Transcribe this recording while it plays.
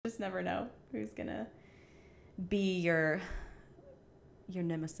never know who's gonna be your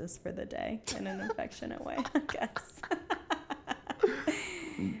nemesis for the day in an affectionate way, I guess.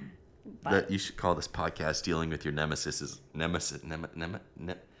 That you should call this podcast "Dealing with Your Nemesis" is nemesis.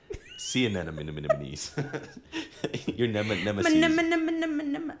 See an enemies. Your nemesis.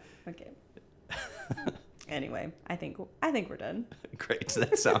 Okay. Anyway, I think we're done. Great.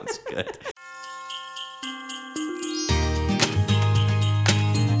 That sounds good.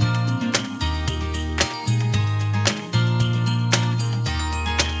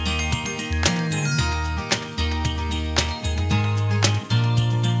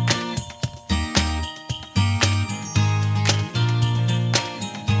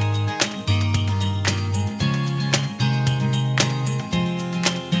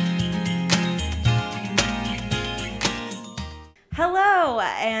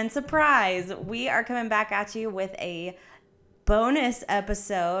 And surprise, we are coming back at you with a bonus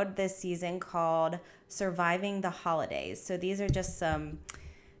episode this season called Surviving the Holidays. So these are just some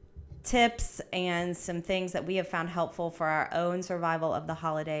tips and some things that we have found helpful for our own survival of the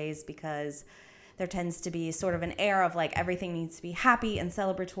holidays, because there tends to be sort of an air of like everything needs to be happy and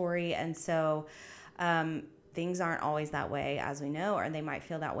celebratory. And so things aren't always that way, as we know, or they might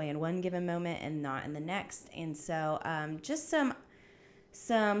feel that way in one given moment and not in the next. And so just some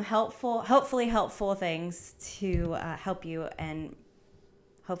hopefully helpful things to help you and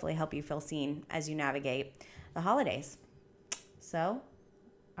hopefully help you feel seen as you navigate the holidays. So,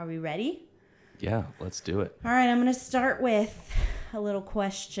 are we ready? Yeah, let's do it. All right, I'm going to start with a little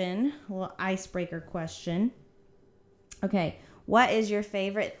icebreaker question. Okay, what is your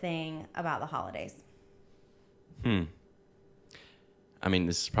favorite thing about the holidays? I mean,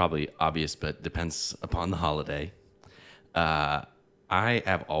 this is probably obvious, but depends upon the holiday. I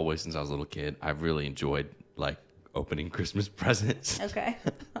have always, since I was a little kid, I've really enjoyed like opening Christmas presents. Okay.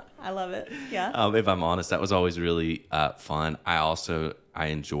 I love it. Yeah. If I'm honest, that was always really fun. I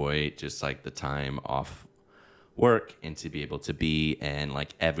enjoy just like the time off work and to be able to be, and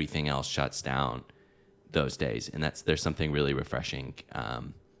like everything else shuts down those days. And there's something really refreshing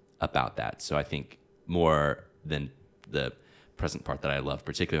about that. So I think more than the present part that I loved,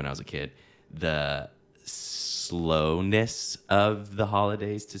 particularly when I was a kid, the slowness of the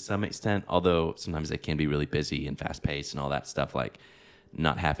holidays to some extent, although sometimes they can be really busy and fast paced and all that stuff, like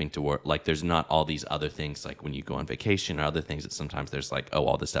not having to work, like there's not all these other things like when you go on vacation or other things that sometimes there's like, oh,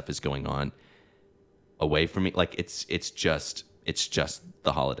 all this stuff is going on away from me. Like it's just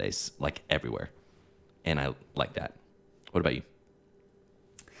the holidays, like everywhere, and I like that. What about you?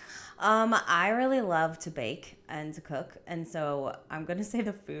 I really love to bake and to cook. And so I'm going to say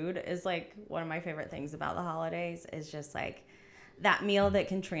the food is like one of my favorite things about the holidays, is just like that meal that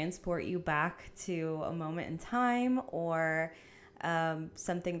can transport you back to a moment in time, or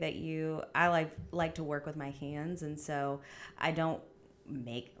something that I like to work with my hands. And so I don't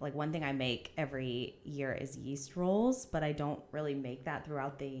make, like, one thing I make every year is yeast rolls, but I don't really make that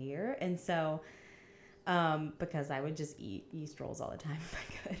throughout the year. And so because I would just eat yeast rolls all the time if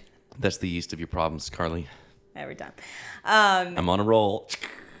I could. That's the yeast of your problems, Carly. Every time. I'm on a roll.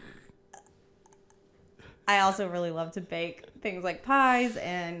 I also really love to bake things like pies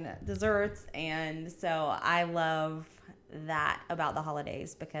and desserts. And so I love that about the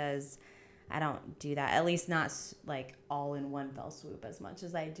holidays, because I don't do that, at least not like all in one fell swoop as much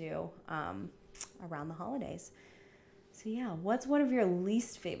as I do around the holidays. So yeah, what's one of your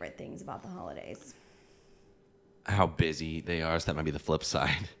least favorite things about the holidays? How busy they are. So that might be the flip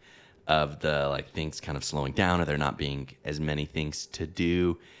side of the like things kind of slowing down, or there not being as many things to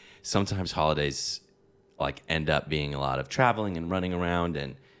do. Sometimes holidays like end up being a lot of traveling and running around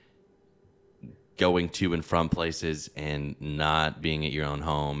and going to and from places and not being at your own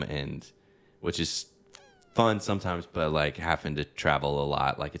home, and which is fun sometimes, but like having to travel a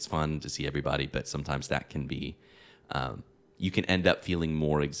lot, like it's fun to see everybody, but sometimes that can be you can end up feeling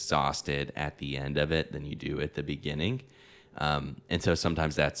more exhausted at the end of it than you do at the beginning. And so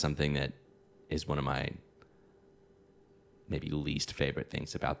sometimes that's something that is one of my maybe least favorite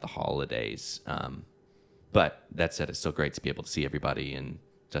things about the holidays. But that said, it's still great to be able to see everybody, and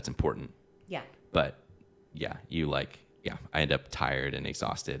that's important. Yeah. But yeah, I end up tired and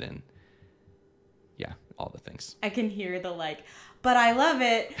exhausted, and yeah, all the things. I can hear the like, but I love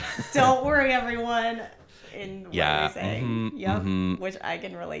it. Don't worry, everyone. In what you're saying. Which I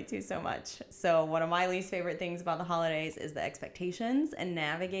can relate to so much. So one of my least favorite things about the holidays is the expectations and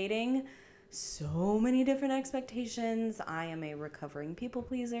navigating so many different expectations. I am a recovering people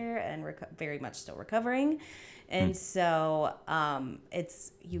pleaser and very much still recovering. And so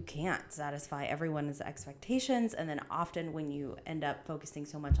you can't satisfy everyone's expectations. And then often when you end up focusing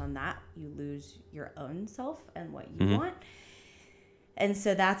so much on that, you lose your own self and what you want. And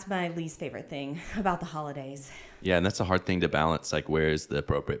so that's my least favorite thing about the holidays. Yeah, and that's a hard thing to balance. Like, where is the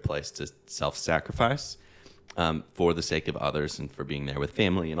appropriate place to self-sacrifice for the sake of others and for being there with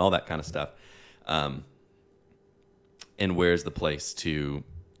family and all that kind of stuff? And where's the place to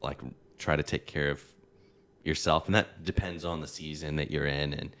like try to take care of yourself? And that depends on the season that you're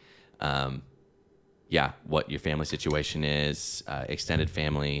in and what your family situation is, extended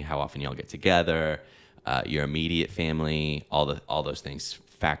family, how often y'all get together, your immediate family, all those things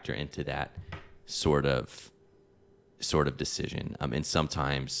factor into that sort of decision. And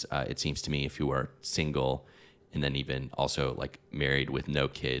sometimes it seems to me if you are single and then even also like married with no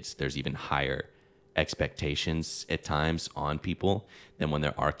kids, there's even higher expectations at times on people than when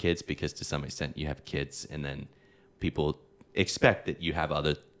there are kids, because to some extent you have kids and then people expect that you have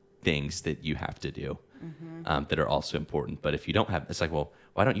other things that you have to do that are also important. But if you don't have, it's like, well,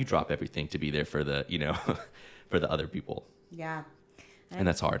 why don't you drop everything to be there for the, for the other people? Yeah. And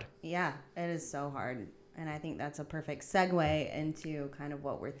that's hard. Yeah, it is so hard. And I think that's a perfect segue into kind of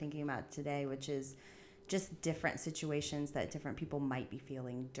what we're thinking about today, which is just different situations that different people might be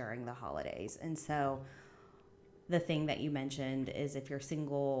feeling during the holidays. And so the thing that you mentioned is if you're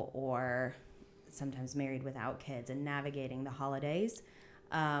single or sometimes married without kids and navigating the holidays,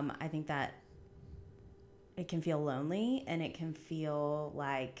 I think that it can feel lonely and it can feel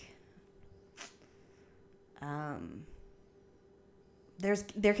like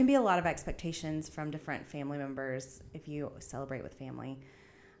there can be a lot of expectations from different family members if you celebrate with family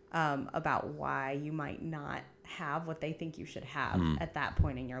about why you might not have what they think you should have at that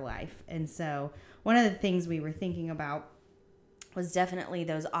point in your life. And so one of the things we were thinking about was definitely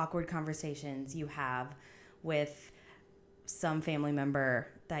those awkward conversations you have with some family member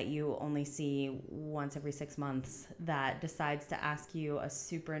that you only see once every 6 months that decides to ask you a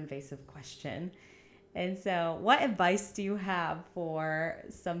super invasive question. And so what advice do you have for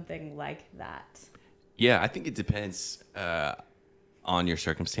something like that? Yeah, I think it depends on your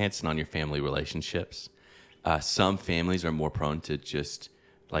circumstance and on your family relationships. Some families are more prone to just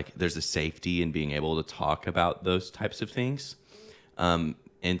like there's a safety in being able to talk about those types of things. And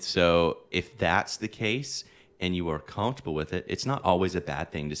so if that's the case and you are comfortable with it, it's not always a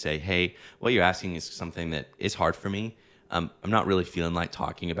bad thing to say, hey, what you're asking is something that is hard for me. I'm not really feeling like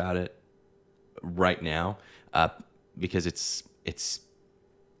talking about it right now because it's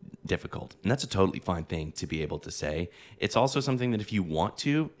difficult. And that's a totally fine thing to be able to say. It's also something that if you want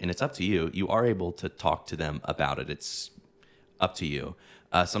to, and it's up to you, you are able to talk to them about it. It's up to you.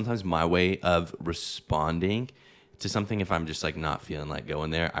 Sometimes my way of responding to something, if I'm just like not feeling like going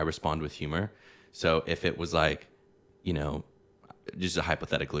there, I respond with humor. So if it was like, just a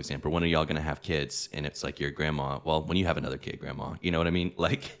hypothetical example, when are y'all going to have kids? And it's like your grandma, well, when you have another kid, grandma, you know what I mean?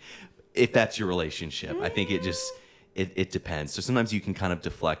 Like if that's your relationship, I think it just, it depends. So sometimes you can kind of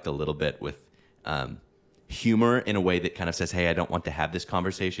deflect a little bit with humor in a way that kind of says, hey, I don't want to have this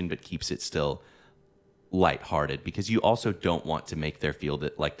conversation, but keeps it still lighthearted, because you also don't want to make their feel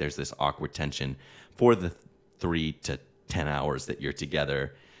that like there's this awkward tension for the 3 to 10 hours that you're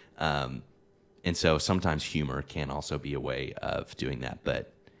together. And so sometimes humor can also be a way of doing that.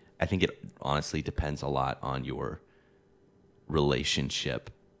 But I think it honestly depends a lot on your relationship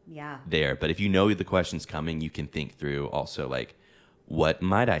there. But if you know the question's coming, you can think through also like, what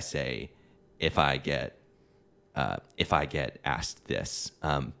might I say if I get asked this?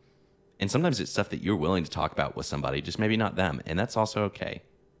 And sometimes it's stuff that you're willing to talk about with somebody, just maybe not them. And that's also okay.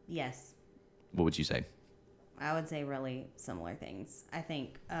 Yes. What would you say? I would say really similar things. I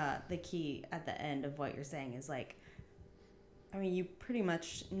think the key at the end of what you're saying is like, I mean, you pretty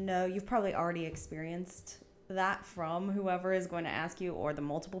much know, you've probably already experienced that from whoever is going to ask you or the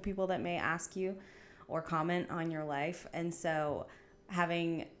multiple people that may ask you or comment on your life. And so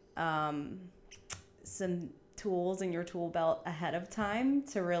having some tools in your tool belt ahead of time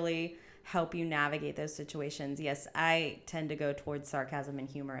to really help you navigate those situations. Yes, I tend to go towards sarcasm and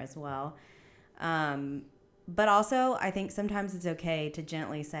humor as well. But also, I think sometimes it's okay to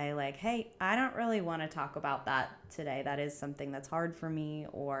gently say, like, hey, I don't really want to talk about that today. That is something that's hard for me.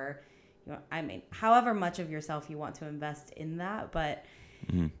 Or, I mean, however much of yourself you want to invest in that. But,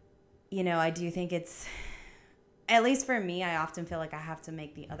 I do think it's, at least for me, I often feel like I have to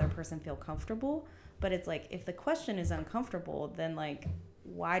make the other person feel comfortable. But it's like, if the question is uncomfortable, then, like,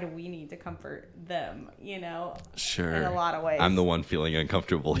 why do we need to comfort them, Sure. in a lot of ways. I'm the one feeling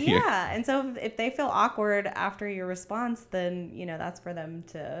uncomfortable here. Yeah, and so if they feel awkward after your response, then, that's for them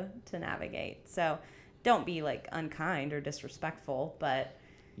to navigate. So don't be like unkind or disrespectful, but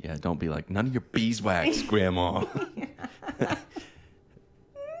Yeah, don't be like, none of your beeswax, Grandma.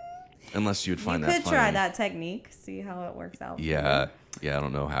 Unless you would find that funny. You could try that technique, see how it works out. Yeah, I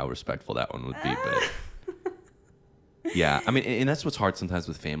don't know how respectful that one would be, but yeah, I mean, and that's what's hard sometimes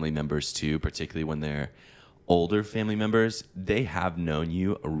with family members too, particularly when they're older family members. They have known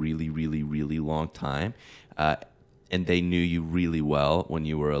you a really, really, really long time, and they knew you really well when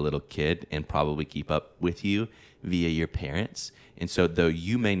you were a little kid and probably keep up with you via your parents. And so though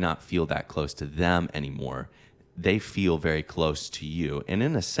you may not feel that close to them anymore, they feel very close to you. And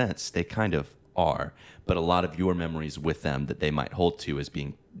in a sense, they kind of are. But a lot of your memories with them that they might hold to as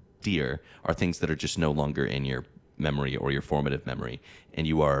being dear are things that are just no longer in your memory or your formative memory. And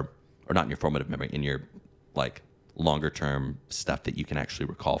you are, or not in your formative memory, in your like longer term stuff that you can actually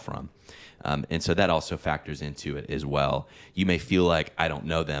recall from. And so that also factors into it as well. You may feel like I don't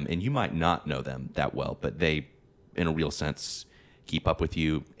know them, and you might not know them that well, but they, in a real sense, keep up with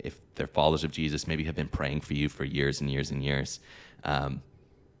you. If they're followers of Jesus, maybe have been praying for you for years and years and years. And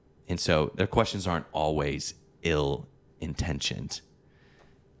so their questions aren't always ill-intentioned.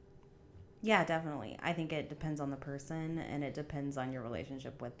 Yeah, definitely. I think it depends on the person, and it depends on your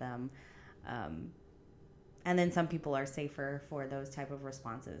relationship with them. And then some people are safer for those type of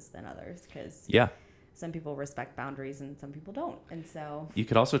responses than others, because some people respect boundaries and some people don't. And so you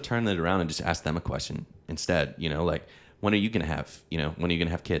could also turn it around and just ask them a question instead, like, when are you going to have, when are you going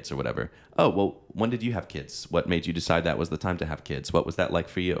to have kids or whatever? Oh, well, when did you have kids? What made you decide that was the time to have kids? What was that like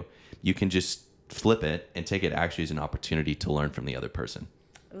for you? You can just flip it and take it actually as an opportunity to learn from the other person.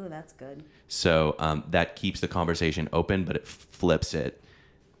 Ooh, that's good. So that keeps the conversation open, but it flips it.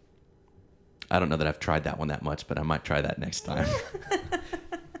 I don't know that I've tried that one that much, but I might try that next time.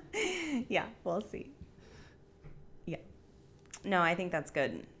 Yeah, we'll see. Yeah. No, I think that's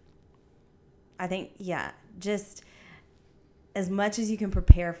good. I think, just as much as you can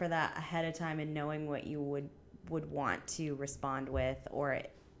prepare for that ahead of time and knowing what you would want to respond with, or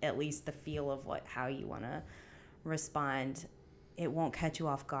at least the feel of how you want to respond, it won't catch you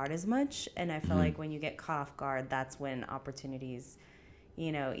off guard as much. And I feel like when you get caught off guard, that's when opportunities,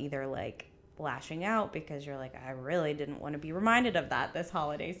 either like lashing out because you're like, I really didn't want to be reminded of that this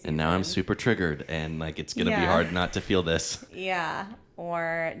holiday season. And now I'm super triggered, and like it's going to be hard not to feel this. Yeah.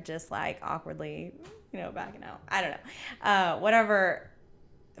 Or just like awkwardly, backing out. I don't know. Whatever,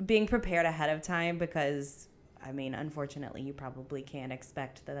 being prepared ahead of time, because I mean, unfortunately, you probably can't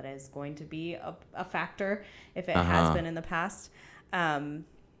expect that is going to be a factor if it has been in the past.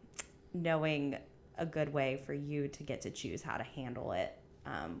 Knowing a good way for you to get to choose how to handle it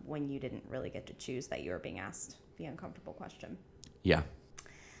when you didn't really get to choose that you were being asked the uncomfortable question. Yeah.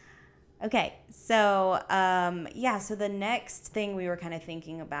 Okay, so so the next thing we were kind of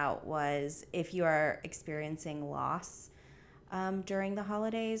thinking about was if you are experiencing loss during the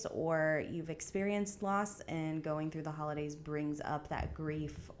holidays, or you've experienced loss and going through the holidays brings up that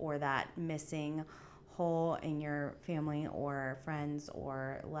grief or that missing hole in your family or friends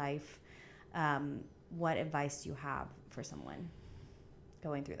or life, what advice do you have for someone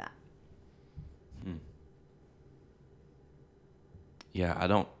going through that? Yeah, I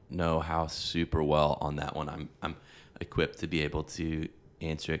don't know how super well on that one I'm equipped to be able to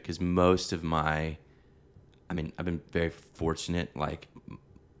answer it, because most of I've been very fortunate. Like,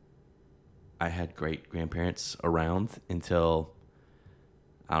 I had great grandparents around until,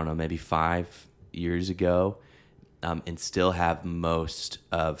 I don't know, maybe 5 years ago, and still have most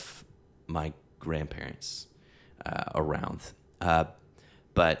of my grandparents around.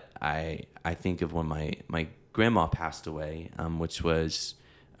 But I think of when my grandma passed away, which was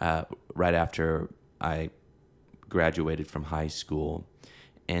right after I graduated from high school.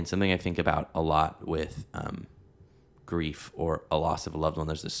 And something I think about a lot with grief or a loss of a loved one,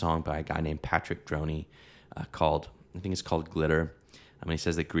 there's this song by a guy named Patrick Droney called Glitter. He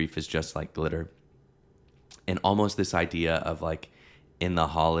says that grief is just like glitter. And almost this idea of like in the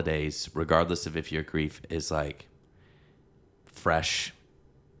holidays, regardless of if your grief is like fresh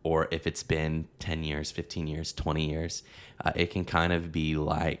or if it's been 10 years, 15 years, 20 years, it can kind of be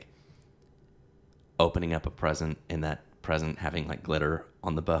like opening up a present and that present having like glitter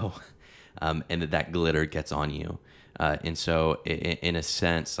on the bow, and that glitter gets on you. And so in a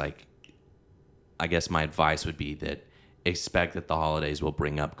sense, like, I guess my advice would be that expect that the holidays will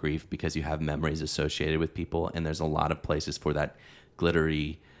bring up grief because you have memories associated with people, and there's a lot of places for that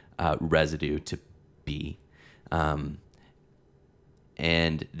glittery residue to be.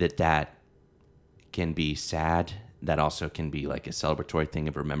 and that can be sad. That also can be like a celebratory thing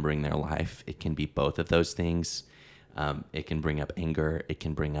of remembering their life. It can be both of those things. It can bring up anger. It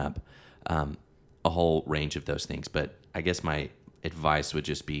can bring up a whole range of those things. But I guess my advice would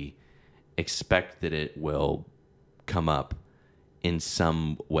just be expect that it will come up in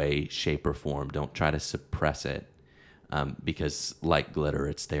some way, shape, or form. Don't try to suppress it because like glitter,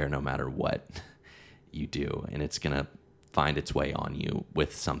 it's there no matter what you do. And it's going to find its way on you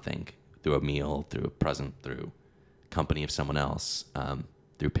with something, through a meal, through a present, through company of someone else,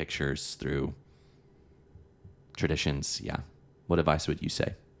 through pictures, through traditions. Yeah. What advice would you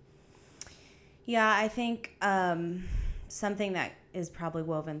say? Yeah, I think something that is probably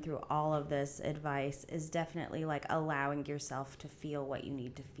woven through all of this advice is definitely like allowing yourself to feel what you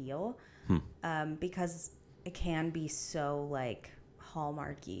need to feel, because it can be so like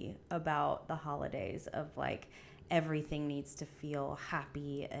hallmarky about the holidays of like everything needs to feel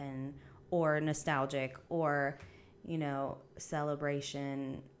happy and or nostalgic or, you know,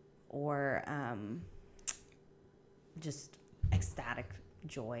 celebration or just ecstatic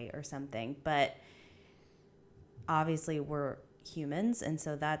joy or something. But obviously we're humans, and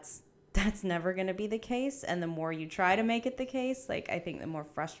so that's never going to be the case. And the more you try to make it the case, like I think the more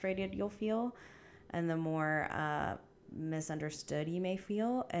frustrated you'll feel and the more misunderstood you may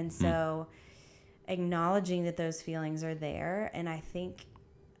feel. And so acknowledging that those feelings are there, and I think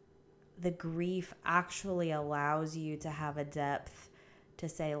the grief actually allows you to have a depth to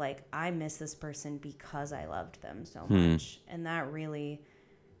say like, I miss this person because I loved them so much. And that really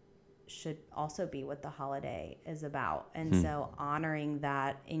should also be what the holiday is about. And so honoring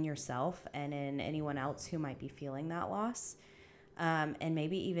that in yourself and in anyone else who might be feeling that loss, and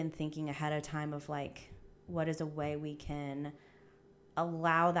maybe even thinking ahead of time of like, what is a way we can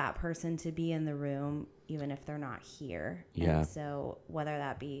allow that person to be in the room even if they're not here. And so whether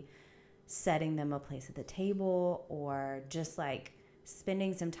that be setting them a place at the table or just like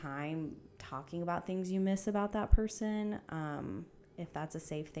spending some time talking about things you miss about that person, if that's a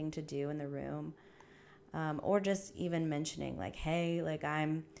safe thing to do in the room, or just even mentioning like, hey, like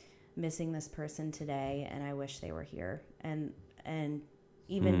I'm missing this person today and I wish they were here. And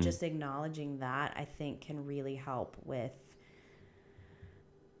even just acknowledging that, I think can really help with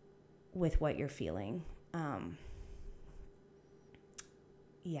what you're feeling.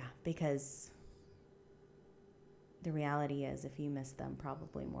 Because the reality is if you miss them,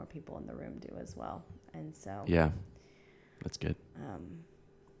 probably more people in the room do as well. And so Yeah, that's good.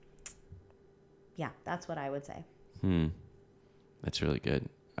 That's what I would say. That's really good.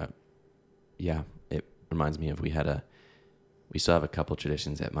 It reminds me of we still have a couple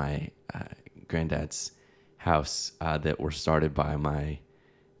traditions at my granddad's house that were started by my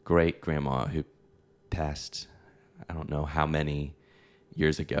great grandma who passed, I don't know how many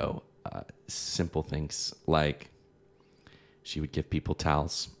years ago. Simple things like she would give people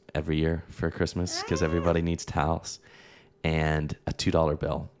towels every year for Christmas because everybody needs towels, and a $2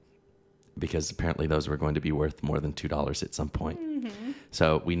 bill because apparently those were going to be worth more than $2 at some point.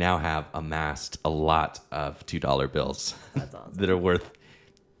 So we now have amassed a lot of $2 bills. That's awesome. That are worth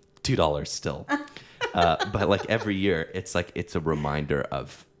 $2 still. But like every year, it's a reminder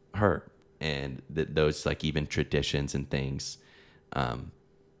of her, and that those like even traditions and things are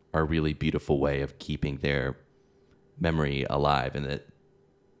a really beautiful way of keeping their memory alive, and that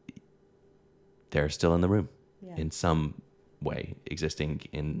they're still in the room in some way, existing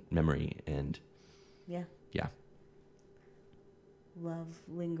in memory. And yeah, love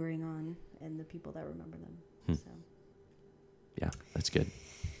lingering on and the people that remember them. So yeah, that's good.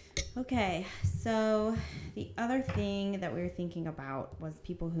 Okay, so the other thing that we were thinking about was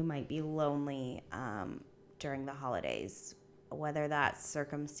people who might be lonely during the holidays, whether that's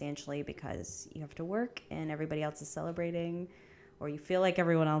circumstantially because you have to work and everybody else is celebrating, or you feel like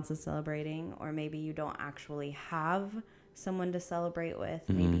everyone else is celebrating, or maybe you don't actually have someone to celebrate with.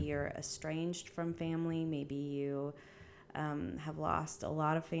 Maybe you're estranged from family. Maybe you have lost a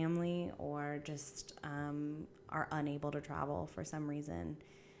lot of family, or just are unable to travel for some reason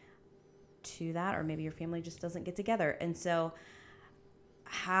to that, or maybe your family just doesn't get together. And so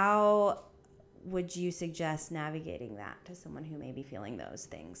how would you suggest navigating that to someone who may be feeling those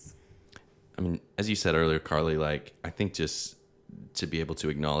things? I mean, as you said earlier, Carly, like I think just to be able to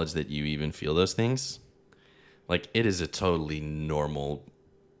acknowledge that you even feel those things, like it is a totally normal,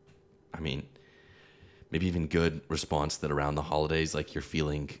 I mean, maybe even good response that around the holidays, like you're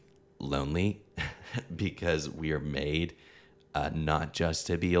feeling lonely because we are made not just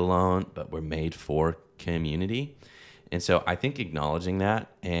to be alone, but we're made for community. And so I think acknowledging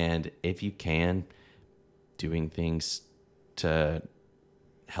that, and if you can, doing things to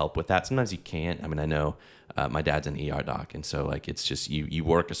help with that. Sometimes you can't. I mean, I know my dad's an ER doc, and so like it's just you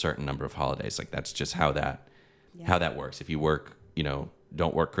work a certain number of holidays. Like that's just how that works. If you work,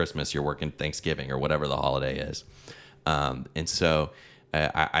 don't work Christmas, you're working Thanksgiving or whatever the holiday is. And so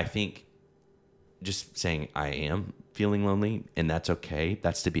I think just saying I am feeling lonely, and that's okay.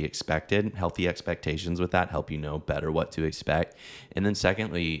 That's to be expected. Healthy expectations with that help you know better what to expect. And then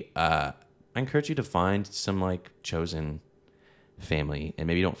secondly, I encourage you to find some like chosen family, and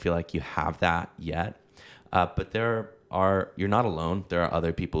maybe you don't feel like you have that yet. But you're not alone. There are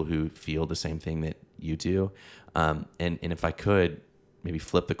other people who feel the same thing that you do. And if I could maybe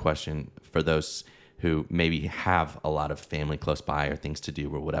flip the question for those who maybe have a lot of family close by or things to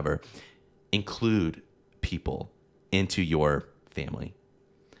do or whatever, include people into your family.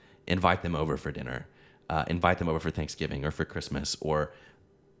 Invite them over for dinner. Invite them over for Thanksgiving or for Christmas or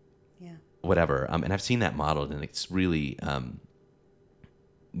whatever. And I've seen that modeled, and it's really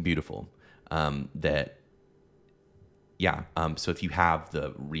beautiful. So if you have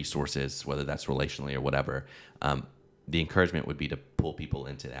the resources, whether that's relationally or whatever, the encouragement would be to pull people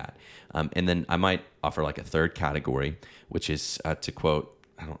into that. And then I might offer like a third category, which is to quote,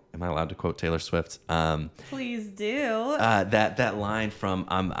 am I allowed to quote Taylor Swift? Please do. That line from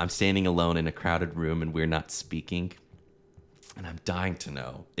I'm standing alone in a crowded room and we're not speaking, and I'm dying to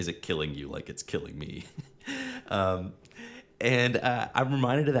know, is it killing you like it's killing me? And I'm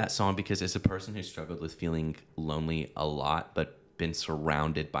reminded of that song because as a person who struggled with feeling lonely a lot, but been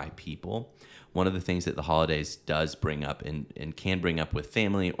surrounded by people, one of the things that the holidays does bring up and can bring up with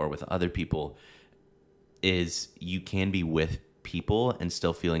family or with other people is you can be with people and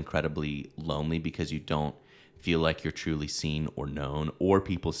still feel incredibly lonely because you don't feel like you're truly seen or known, or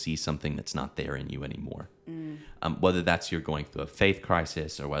people see something that's not there in you anymore. Whether that's you're going through a faith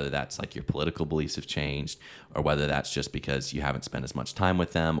crisis, or whether that's like your political beliefs have changed, or whether that's just because you haven't spent as much time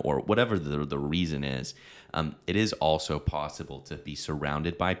with them, or whatever the reason is, it is also possible to be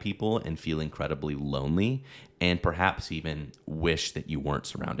surrounded by people and feel incredibly lonely, and perhaps even wish that you weren't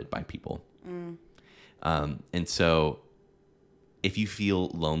surrounded by people. And so if you feel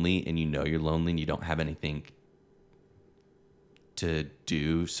lonely and you know you're lonely and you don't have anything to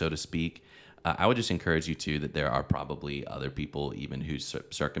do, so to speak, I would just encourage you to that there are probably other people, even whose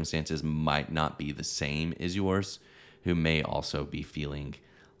circumstances might not be the same as yours, who may also be feeling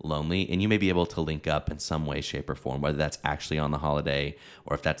lonely, and you may be able to link up in some way, shape, or form, whether that's actually on the holiday,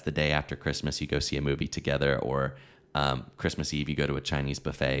 or if that's the day after Christmas, you go see a movie together, or Christmas Eve, you go to a Chinese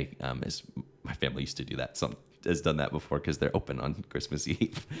buffet. As my family used to do that. Some has done that before because they're open on Christmas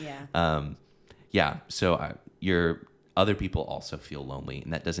Eve. So your other people also feel lonely,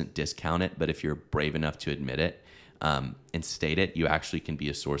 and that doesn't discount it. But if you're brave enough to admit it and state it, you actually can be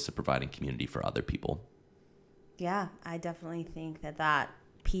a source of providing community for other people. Yeah, I definitely think that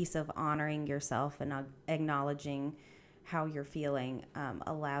piece of honoring yourself and acknowledging how you're feeling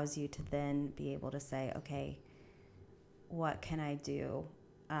allows you to then be able to say, okay, what can I do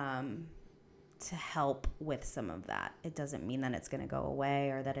to help with some of that? It doesn't mean that it's going to go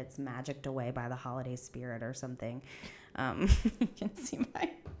away or that it's magicked away by the holiday spirit or something. You can see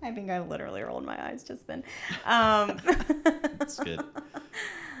I think I literally rolled my eyes just then. That's good.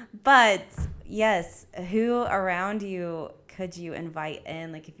 But yes, who around you could you invite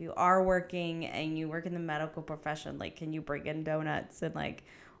in? Like if you are working and you work in the medical profession, like can you bring in donuts and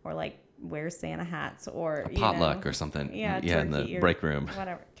or wear Santa hats or a potluck or something? Yeah, in the break room.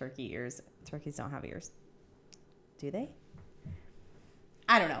 Whatever. Turkey ears. Turkeys don't have ears. Do they?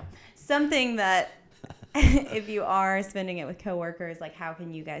 I don't know. Something that if you are spending it with coworkers, like how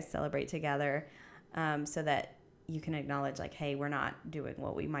can you guys celebrate together so that you can acknowledge hey, we're not doing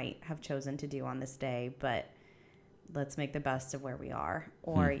what we might have chosen to do on this day, but let's make the best of where we are.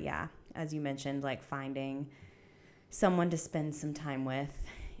 Or as you mentioned, finding someone to spend some time with,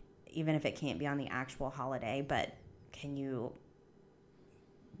 even if it can't be on the actual holiday, but can you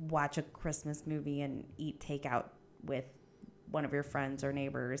watch a Christmas movie and eat takeout with one of your friends or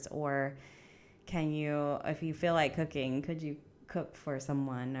neighbors? Or can you, if you feel like cooking, could you cook for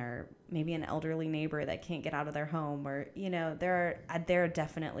someone, or maybe an elderly neighbor that can't get out of their home? Or there are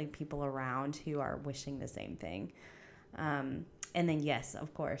definitely people around who are wishing the same thing. And then yes,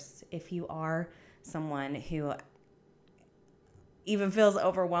 of course, if you are someone who even feels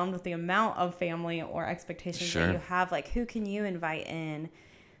overwhelmed with the amount of family or expectations that you have, who can you invite in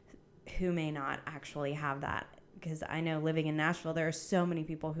who may not actually have that? Because I know living in Nashville, there are so many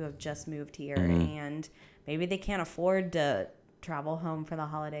people who have just moved here and maybe they can't afford to travel home for the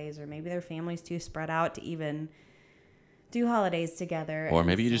holidays, or maybe their family's too spread out to even do holidays together. Or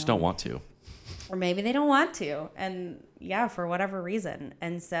maybe you just don't want to. or maybe they don't want to. And yeah, for whatever reason.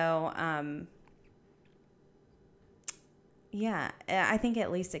 And so, yeah, I think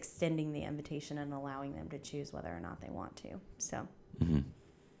at least extending the invitation and allowing them to choose whether or not they want to. So, And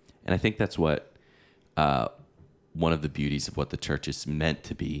I think that's what one of the beauties of what the church is meant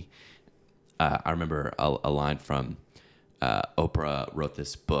to be. I remember a line from Oprah wrote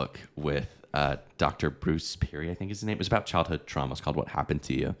this book with Dr. Bruce Perry, I think his name. It was about childhood trauma. It's called What Happened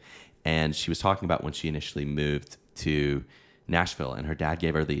to You. And she was talking about when she initially moved to Nashville, and her dad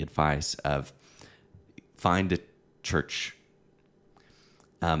gave her the advice of find a church.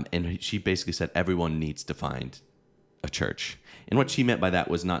 And she basically said everyone needs to find a church. And what she meant by that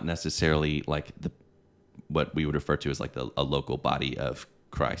was not necessarily like what we would refer to as like a local body of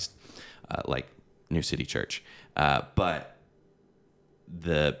Christ, like New City Church. But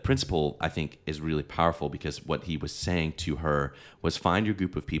the principle, I think, is really powerful, because what he was saying to her was find your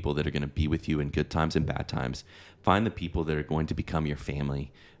group of people that are going to be with you in good times and bad times. Find the people that are going to become your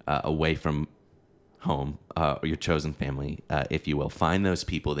family away from home, or your chosen family, if you will. Find those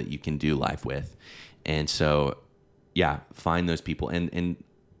people that you can do life with. And so, yeah, find those people. And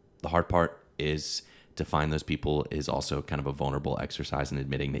the hard part is to find those people is also kind of a vulnerable exercise in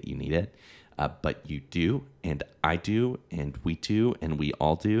admitting that you need it. But you do, and I do, and we do, and we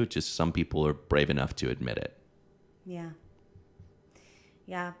all do. Just some people are brave enough to admit it. yeah.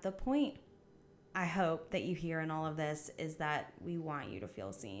 Yeah, the point I hope that you hear in all of this is that we want you to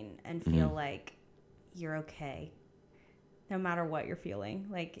feel seen and feel like you're okay. No matter what you're feeling,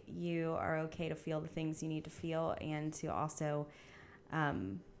 like you are okay to feel the things you need to feel, and to also,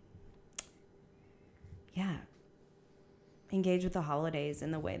 engage with the holidays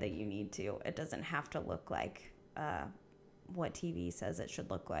in the way that you need to. It doesn't have to look like what TV says it should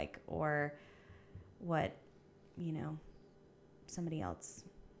look like, or what, somebody else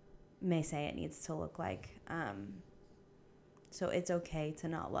may say it needs to look like. So it's okay to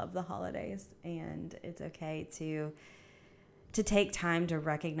not love the holidays, and it's okay to take time to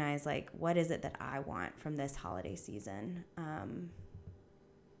recognize, like, what is it that I want from this holiday season?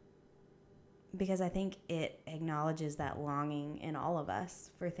 Because I think it acknowledges that longing in all of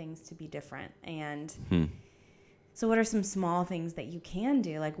us for things to be different. And so what are some small things that you can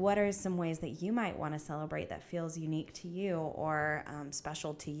do? Like, what are some ways that you might want to celebrate that feels unique to you, or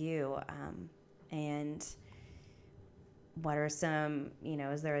special to you? And what are some,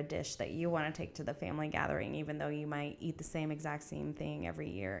 is there a dish that you want to take to the family gathering, even though you might eat the exact same thing every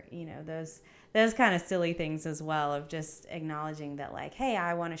year? Those kind of silly things as well, of just acknowledging that, like, hey,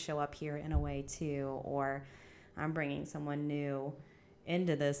 I want to show up here in a way too, or I'm bringing someone new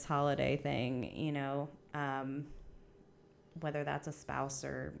into this holiday thing, whether that's a spouse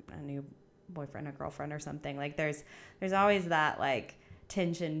or a new boyfriend or girlfriend or something. Like, there's always that, like,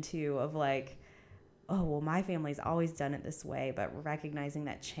 tension too of, like, oh, well, my family's always done it this way, but recognizing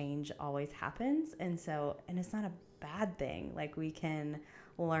that change always happens. And it's not a bad thing. Like, we can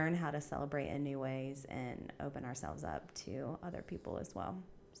learn how to celebrate in new ways and open ourselves up to other people as well.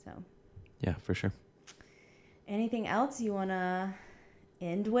 So, yeah, for sure. Anything else you want to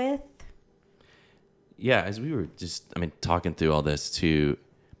end with? Yeah, as we were talking through all this too,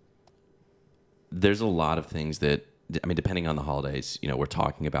 there's a lot of things that, depending on the holidays, we're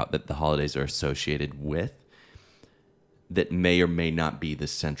talking about that the holidays are associated with, that may or may not be the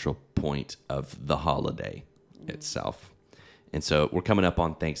central point of the holiday itself. And so we're coming up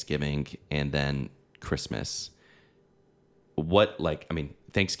on Thanksgiving and then Christmas.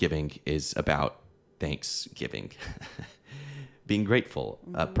 Thanksgiving is about Thanksgiving, being grateful,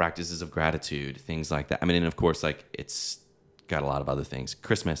 practices of gratitude, things like that. And of course, like, it's got a lot of other things.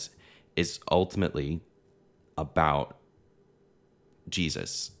 Christmas is ultimately about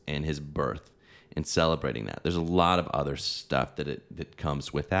Jesus and his birth and celebrating that. There's a lot of other stuff that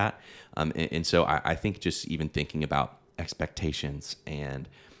comes with that. And so I think just even thinking about expectations and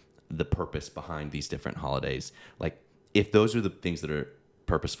the purpose behind these different holidays, like, if those are the things that are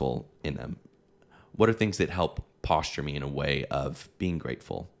purposeful in them, what are things that help posture me in a way of being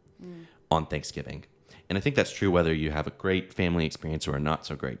grateful on Thanksgiving? And I think that's true whether you have a great family experience or a not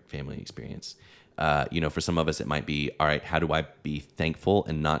so great family experience. For some of us, it might be, all right, how do I be thankful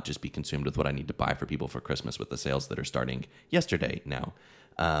and not just be consumed with what I need to buy for people for Christmas with the sales that are starting yesterday now?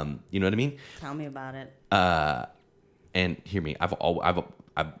 You know what I mean? Tell me about it. And hear me,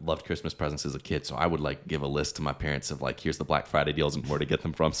 I've I loved Christmas presents as a kid, so I would like give a list to my parents of like, here's the Black Friday deals and where to get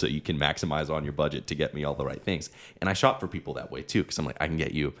them from, so you can maximize on your budget to get me all the right things. And I shop for people that way too, because I'm like, I can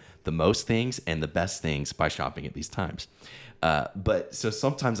get you the most things and the best things by shopping at these times. But so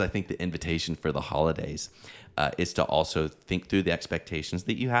sometimes I think the invitation for the holidays is to also think through the expectations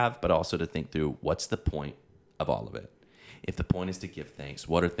that you have, but also to think through what's the point of all of it. If the point is to give thanks,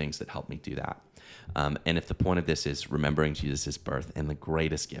 what are things that help me do that? And if the point of this is remembering Jesus' birth and the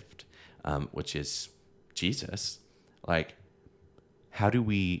greatest gift, which is Jesus, like, how do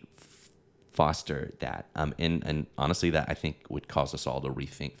we foster that? And honestly, that I think would cause us all to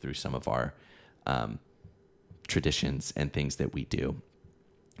rethink through some of our traditions and things that we do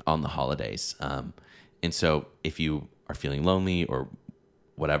on the holidays. And so if you are feeling lonely or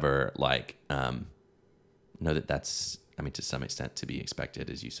whatever, like, know that that's, I mean, to some extent to be expected,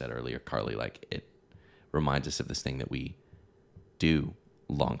 as you said earlier, Carly, like it reminds us of this thing that we do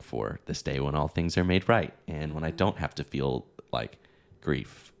long for, this day when all things are made right. And when I don't have to feel like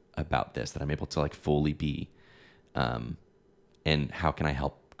grief about this, that I'm able to like fully be, and how can I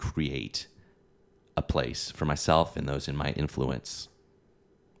help create a place for myself and those in my influence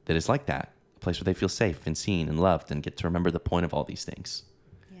that is like that, a place where they feel safe and seen and loved and get to remember the point of all these things.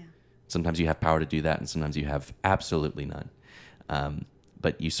 Sometimes you have power to do that, and sometimes you have absolutely none.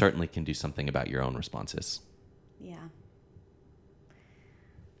 But you certainly can do something about your own responses. Yeah.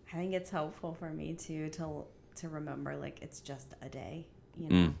 I think it's helpful for me to remember, like, it's just a day, you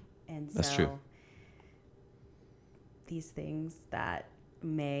know? And so that's true. These things that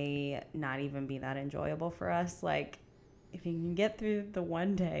may not even be that enjoyable for us, like, if you can get through the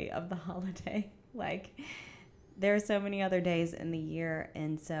one day of the holiday, like, there are so many other days in the year.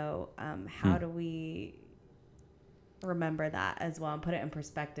 And so how do we remember that as well and put it in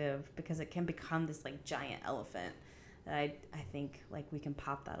perspective? Because it can become this like giant elephant that I think like we can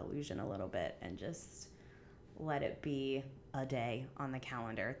pop that illusion a little bit and just let it be a day on the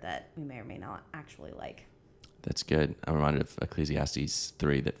calendar that we may or may not actually like. That's good. I'm reminded of Ecclesiastes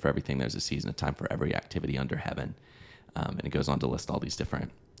 3, that for everything there's a season, a time for every activity under heaven. And it goes on to list all these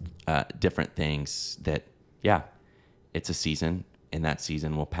different things that, yeah, it's a season, and that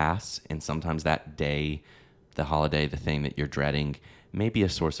season will pass. And sometimes that day, the holiday, the thing that you're dreading, may be a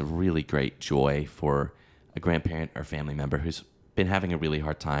source of really great joy for a grandparent or family member who's been having a really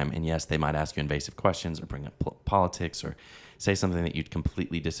hard time. And yes, they might ask you invasive questions or bring up politics or say something that you'd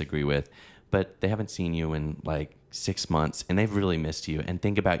completely disagree with, but they haven't seen you in like 6 months, and they've really missed you and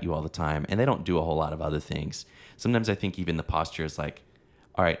think about you all the time, and they don't do a whole lot of other things. Sometimes I think even the posture is like,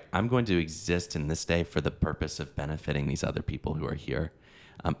 all right, I'm going to exist in this day for the purpose of benefiting these other people who are here.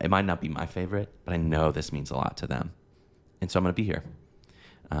 It might not be my favorite, but I know this means a lot to them. And so I'm going to be here.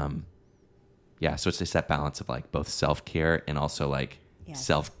 Yeah, so it's just that balance of like both self-care and also like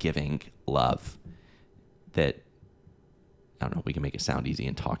self-giving love that, I don't know, we can make it sound easy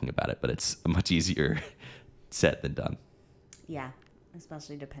in talking about it, but it's much easier said than done. Yeah,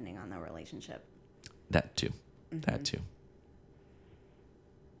 especially depending on the relationship. That too. Mm-hmm. That too.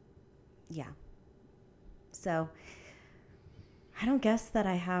 Yeah. So I don't guess that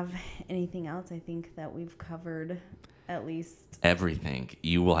I have anything else. I think that we've covered at least everything.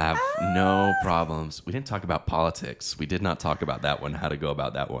 You will have no problems. We didn't talk about politics. We did not talk about that one, how to go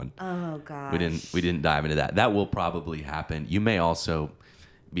about that one. Oh gosh. We didn't dive into that. That will probably happen. You may also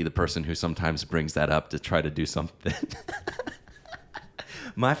be the person who sometimes brings that up to try to do something.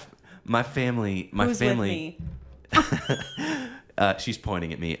 my family Who's with me? She's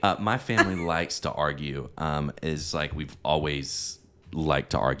pointing at me. My family likes to argue. Is like we've always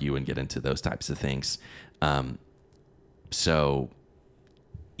liked to argue and get into those types of things. So,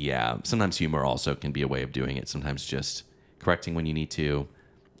 yeah, sometimes humor also can be a way of doing it. Sometimes just correcting when you need to,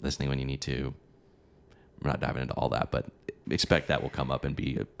 listening when you need to. I'm not diving into all that, but expect that will come up and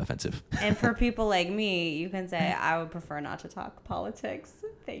be offensive. And for people like me, you can say, I would prefer not to talk politics.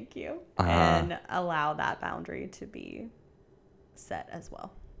 Thank you. And allow that boundary to be set as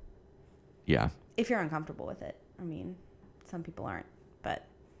well. Yeah. If you're uncomfortable with it. I mean, some people aren't, but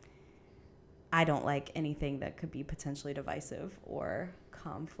I don't like anything that could be potentially divisive or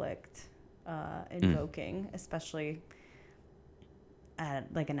conflict invoking, especially at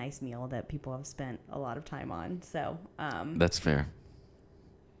like a nice meal that people have spent a lot of time on. So that's fair.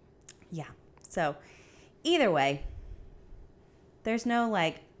 Yeah. So either way, there's no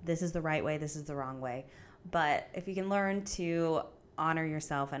like, this is the right way, this is the wrong way. But if you can learn to honor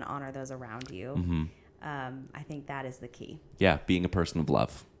yourself and honor those around you, mm-hmm. I think that is the key. Yeah, being a person of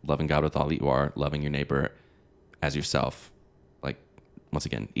love, loving God with all that you are, loving your neighbor as yourself. Like, once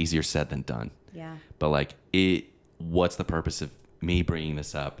again, easier said than done. Yeah. But like, what's the purpose of me bringing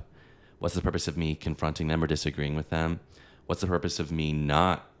this up? What's the purpose of me confronting them or disagreeing with them? What's the purpose of me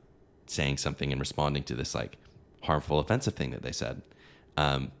not saying something and responding to this like harmful, offensive thing that they said?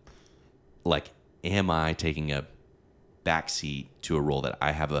 Like, am I taking a backseat to a role that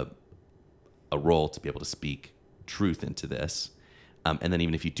I have a role to be able to speak truth into this? And then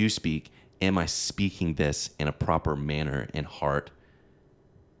even if you do speak, am I speaking this in a proper manner and heart?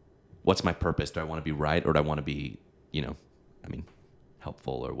 What's my purpose? Do I want to be right, or do I want to be,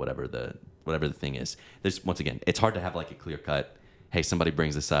 helpful, or whatever the thing is? There's, once again, it's hard to have like a clear cut, hey, somebody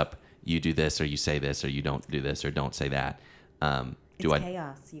brings this up, you do this, or you say this, or you don't do this, or don't say that. It's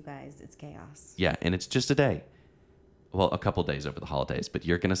chaos, you guys. It's chaos. Yeah, and it's just a day. Well, a couple days over the holidays, but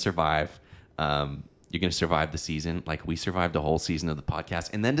you're going to survive. You're going to survive the season. Like we survived a whole season of the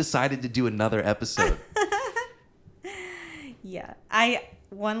podcast and then decided to do another episode. Yeah.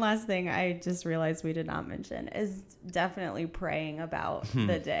 One last thing I just realized we did not mention is definitely praying about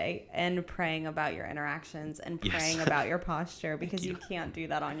the day and praying about your interactions and praying about your posture, because you can't do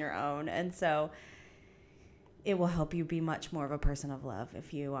that on your own. And so it will help you be much more of a person of love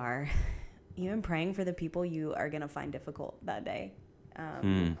if you are even praying for the people you are going to find difficult that day.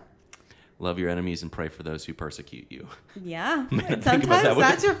 Love your enemies and pray for those who persecute you. Yeah. Sometimes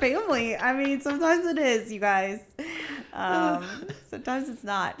that's your family. I mean, sometimes it is, you guys. Sometimes it's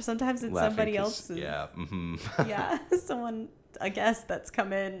not. Sometimes it's somebody else's. Yeah. Mm-hmm. Yeah. Someone, a guest that's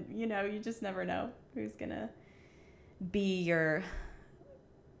come in, you just never know who's going to be your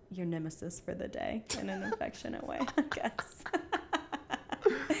nemesis for the day in an affectionate way, I guess.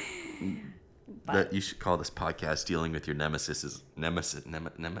 But you should call this podcast "Dealing with Your Nemesis."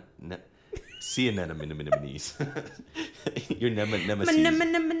 See an enemies. Your nemesis.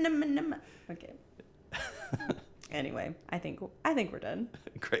 Okay. Anyway, I think we're done.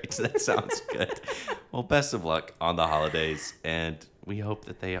 Great, that sounds good. Well, best of luck on the holidays, and we hope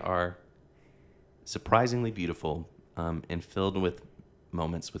that they are surprisingly beautiful, and filled with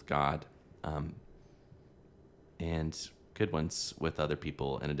moments with God, and good ones with other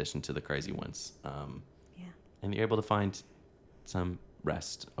people in addition to the crazy ones. And you're able to find some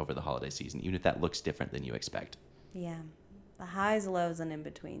rest over the holiday season, even if that looks different than you expect. Yeah. The highs, lows, and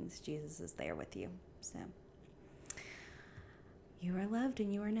in-betweens, Jesus is there with you. So you are loved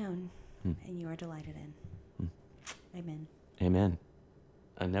and you are known, and you are delighted in. Amen. Amen.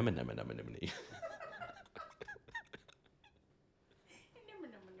 Anemone.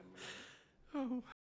 Oh.